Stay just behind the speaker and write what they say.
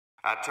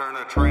I turn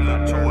a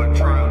trailer to a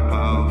trap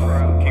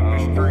house. Keep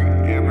it street,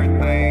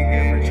 everything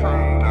in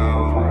trap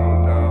out.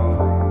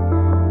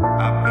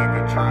 I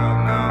pick a trap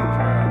now.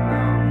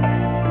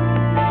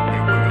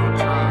 Hey, we gon'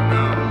 trap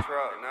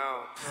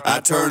now.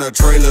 I turn a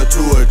trailer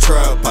to a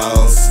trap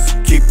house.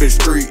 Keep it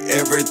street,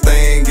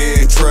 everything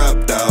getting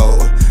trapped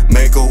out.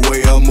 Make a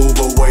way or move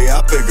away,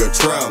 I pick a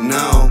trap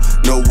now.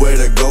 Nowhere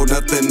to go,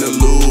 nothing to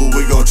lose,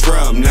 we gon'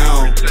 trap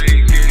now.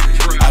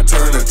 I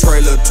turn a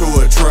trailer to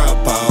a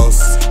trap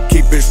house.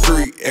 Keep it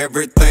street,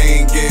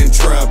 everything getting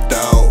trapped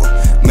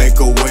out. Make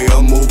a way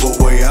or move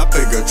away, I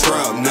pick a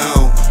trap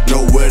now.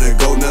 Nowhere to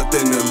go,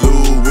 nothing to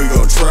lose, we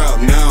gon'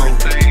 trap now.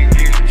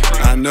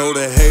 I know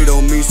they hate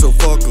on me, so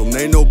fuck them,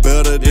 they know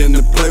better than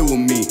to play with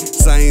me.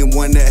 Same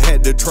one that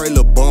had the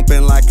trailer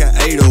bumping like an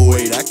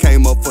 808. I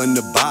came up from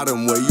the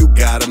bottom where you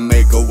gotta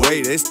make a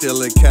way. They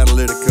stealing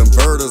catalytic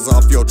converters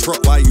off your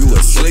truck while you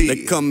asleep.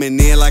 They coming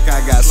in like I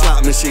got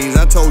slot machines.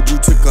 I told you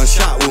to come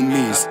shot with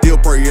me. Still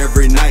pray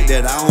every night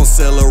that I don't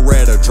sell a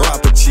rat or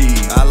drop a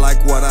cheese. I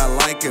like what I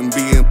like and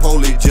being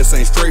police just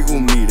ain't straight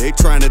with me. They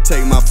trying to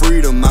take my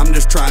freedom, I'm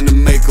just trying to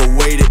make a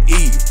way to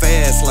eat.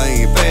 Fast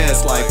lane,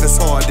 fast life, it's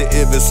hard to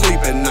even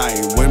sleep at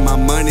night. When my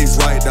money's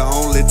right, the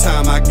only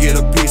time I get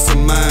a peace of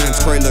mind.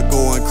 Trailer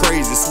going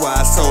crazy, swear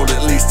I sold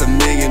at least 1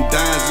 million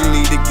dimes. You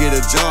need to get a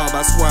job,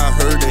 I swear I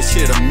heard that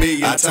shit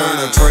 1,000,000 times. I turn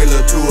a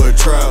trailer to a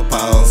trap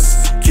house.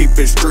 Keep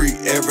it street,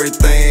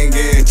 everything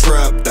getting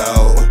trapped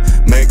out.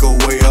 Make a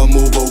way or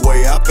move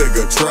away, I pick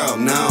a trap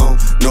now.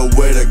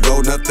 Nowhere to go,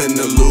 nothing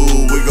to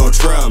lose, we gon'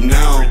 trap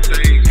now.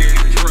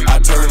 I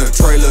turn a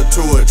trailer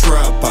to a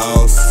trap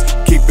house.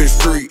 Keep it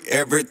street,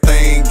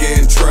 everything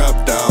getting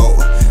trapped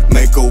out.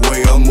 Make a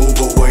way or move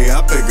away,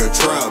 I pick a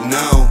trap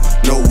now.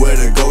 Nowhere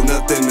to go,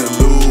 nothing to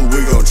lose,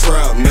 we gon'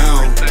 trap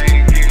now.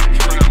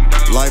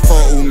 Like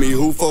fuck with me,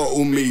 who fuck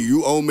with me?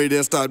 You owe me,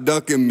 then stop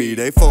ducking me.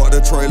 They fought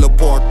the trailer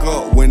park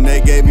up when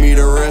they gave me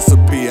the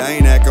recipe. I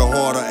ain't acting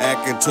hard or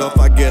acting tough,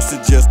 I guess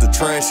it's just the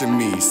trash in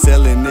me.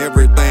 Selling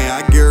everything,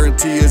 I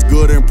guarantee it's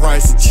good and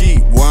price is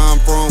cheap. Where I'm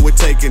from, we're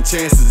taking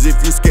chances.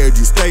 If you scared,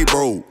 you stay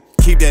broke.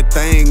 Keep that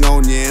thing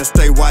on you and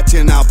stay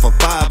watching out for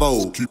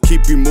 5-0.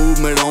 Keep your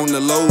movement on the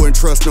low and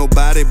trust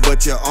nobody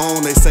but your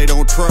own. They say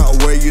don't trap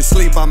where you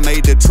sleep, I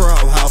made the trap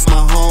house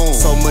my home.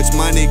 So much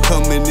money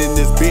coming in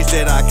this bitch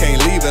that I can't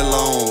leave it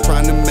alone.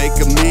 Trying to make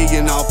 1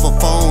 million off a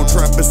phone,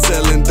 trapping,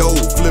 selling dope,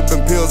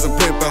 flipping pills and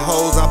pimping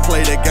hoes. I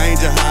play the game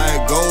just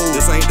how it goes.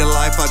 This ain't the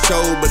life I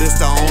chose, but it's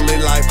the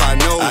only life I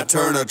know. I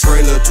turn a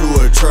trailer to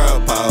a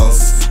trap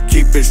house.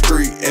 Keep it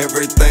street,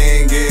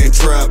 everything getting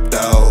trapped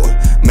out.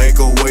 Make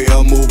a way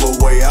or move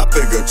away, I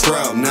pick a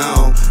trap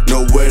now.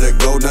 Nowhere to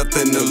go,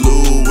 nothing to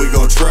lose, we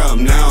gon' trap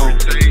now.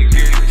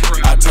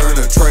 I turn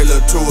a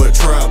trailer to a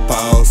trap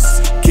house.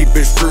 Keep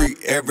it street,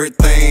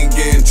 everything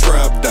getting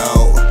trapped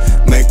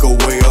out. Make a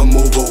way or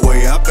move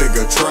away, I pick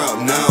a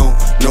trap now.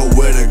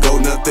 Nowhere to go,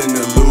 nothing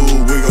to lose.